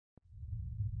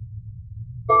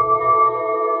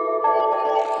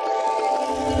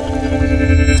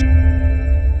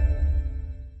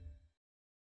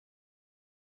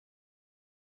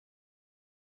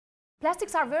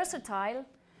Plastics are versatile,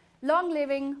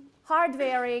 long-living,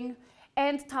 hard-wearing,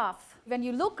 and tough. When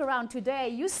you look around today,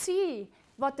 you see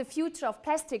what the future of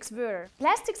plastics were.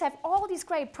 Plastics have all these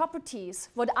great properties.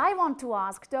 What I want to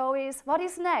ask, though, is what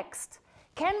is next?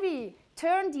 Can we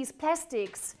turn these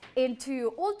plastics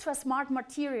into ultra-smart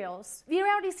materials? We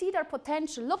already see their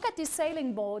potential. Look at this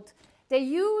sailing boat. They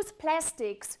use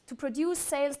plastics to produce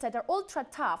sails that are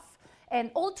ultra-tough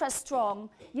and ultra-strong,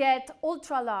 yet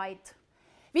ultra-light.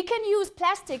 We can use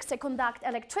plastics to conduct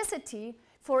electricity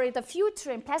for the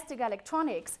future in plastic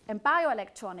electronics and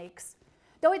bioelectronics.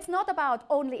 Though it's not about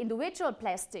only individual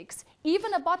plastics,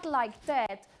 even a bottle like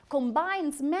that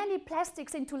combines many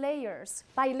plastics into layers.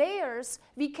 By layers,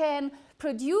 we can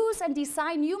produce and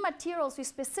design new materials with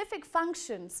specific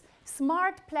functions,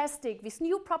 smart plastic with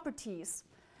new properties.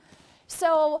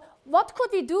 So what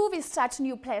could we do with such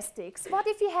new plastics? What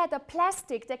if we had a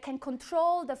plastic that can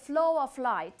control the flow of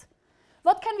light?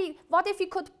 What if we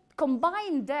could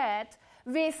combine that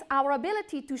with our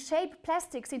ability to shape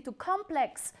plastics into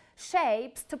complex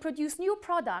shapes to produce new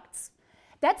products?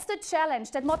 That's the challenge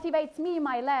that motivates me in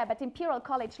my lab at Imperial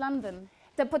College London.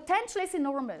 The potential is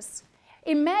enormous.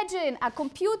 Imagine a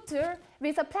computer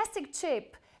with a plastic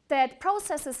chip that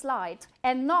processes light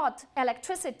and not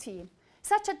electricity.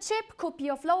 Such a chip could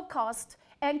be of low cost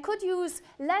and could use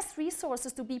less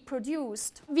resources to be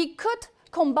produced. We could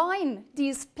combine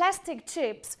these plastic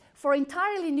chips for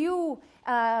entirely new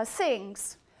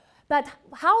things. But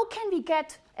how can we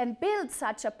get and build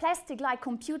such a plastic-like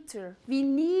computer? We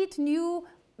need new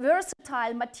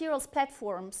versatile materials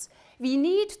platforms. We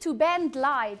need to bend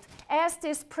light as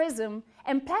this prism,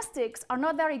 and plastics are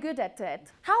not very good at that.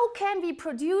 How can we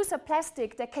produce a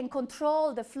plastic that can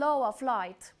control the flow of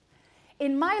light?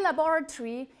 In my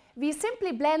laboratory, we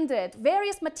simply blended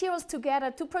various materials together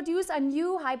to produce a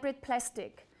new hybrid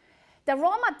plastic. The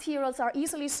raw materials are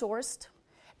easily sourced,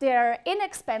 they're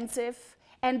inexpensive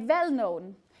and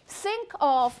well-known. Think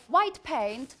of white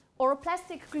paint or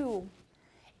plastic glue.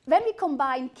 When we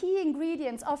combine key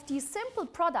ingredients of these simple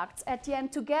products at the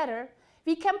end together,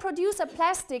 we can produce a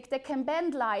plastic that can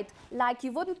bend light like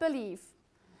you wouldn't believe.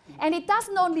 And it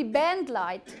doesn't only bend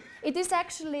light, it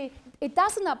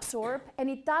doesn't absorb and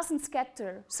it doesn't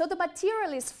scatter. So the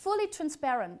material is fully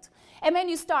transparent. And when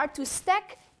you start to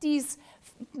stack these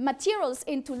materials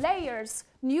into layers,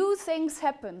 new things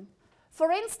happen.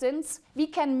 For instance, we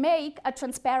can make a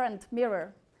transparent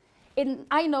mirror.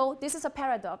 I know this is a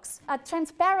paradox. A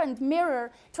transparent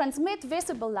mirror transmits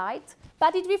visible light,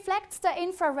 but it reflects the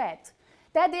infrared.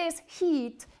 That is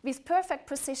heat with perfect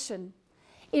precision.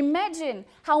 Imagine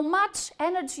how much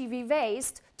energy we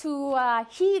waste to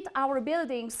heat our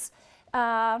buildings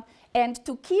and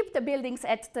to keep the buildings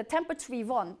at the temperature we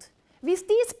want. With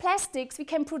these plastics, we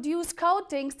can produce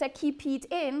coatings that keep heat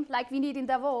in, like we need in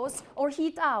Davos, or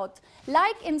heat out,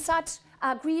 like in such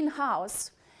a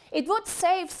greenhouse. It would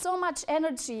save so much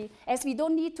energy as we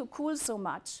don't need to cool so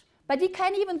much. But we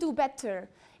can even do better.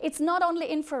 It's not only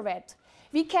infrared.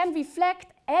 We can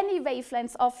reflect any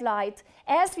wavelengths of light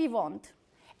as we want.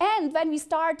 And when we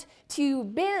start to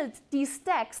build these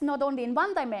stacks, not only in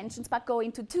 1 dimension, but go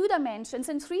into 2 dimensions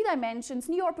and 3 dimensions,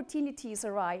 new opportunities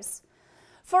arise.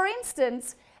 For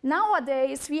instance,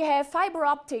 nowadays we have fiber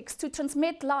optics to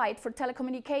transmit light for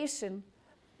telecommunication.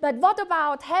 But what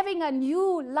about having a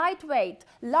new lightweight,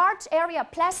 large area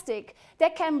plastic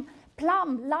that can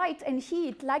plumb light and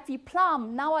heat like we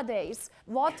plumb nowadays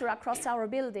water across our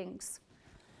buildings?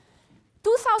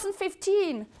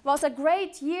 2015 was a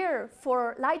great year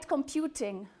for light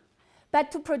computing.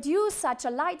 But to produce such a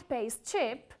light-based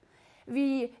chip,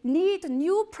 we need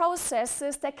new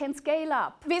processes that can scale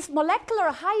up. With molecular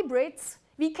hybrids,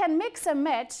 we can mix and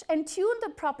match and tune the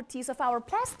properties of our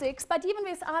plastics, but even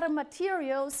with other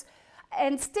materials,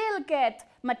 and still get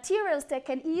materials that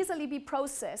can easily be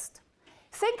processed.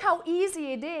 Think how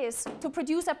easy it is to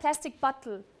produce a plastic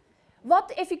bottle.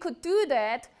 What if we could do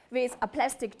that with a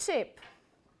plastic chip?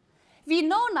 We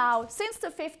know now, since the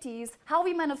 50s, how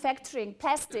we manufacturing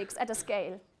plastics at a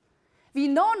scale. We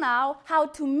know now how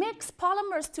to mix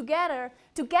polymers together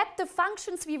to get the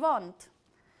functions we want.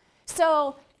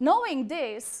 So, knowing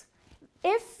this,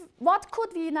 what could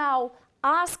we now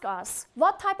ask us?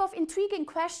 What type of intriguing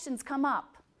questions come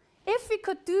up? If we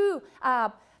could do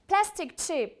a plastic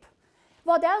chip,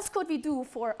 what else could we do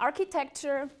for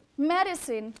architecture,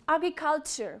 medicine,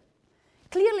 agriculture?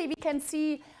 Clearly, we can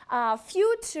see a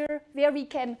future where we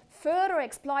can further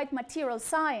exploit material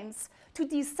science to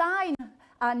design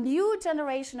a new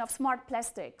generation of smart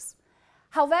plastics.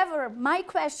 However, my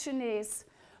question is,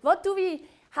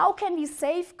 how can we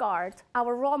safeguard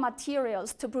our raw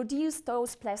materials to produce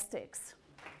those plastics?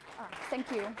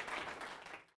 Thank you.